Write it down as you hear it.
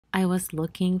I was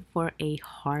looking for a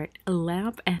heart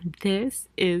lamp, and this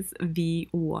is the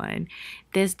one.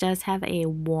 This does have a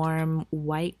warm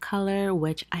white color,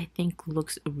 which I think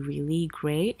looks really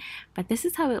great. But this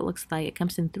is how it looks like. It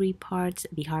comes in three parts: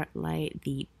 the heart light,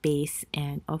 the base,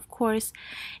 and of course,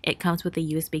 it comes with a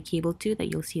USB cable too that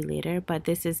you'll see later. But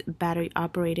this is battery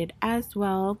operated as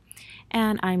well.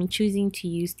 And I'm choosing to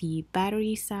use the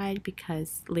battery side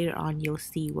because later on you'll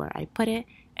see where I put it,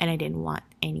 and I didn't want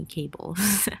any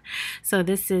cables. So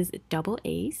this is double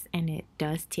A's and it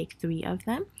does take three of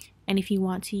them. And if you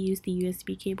want to use the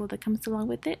USB cable that comes along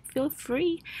with it, feel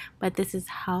free. But this is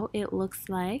how it looks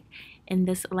like in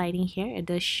this lighting here. It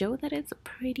does show that it's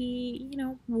pretty,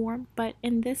 warm. But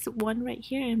in this one right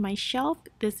here in my shelf,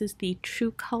 this is the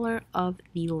true color of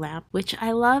the lamp, which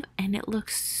I love. And it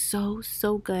looks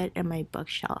so good in my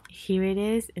bookshelf. Here it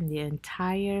is in the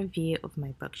entire view of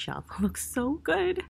my bookshelf. It looks so good.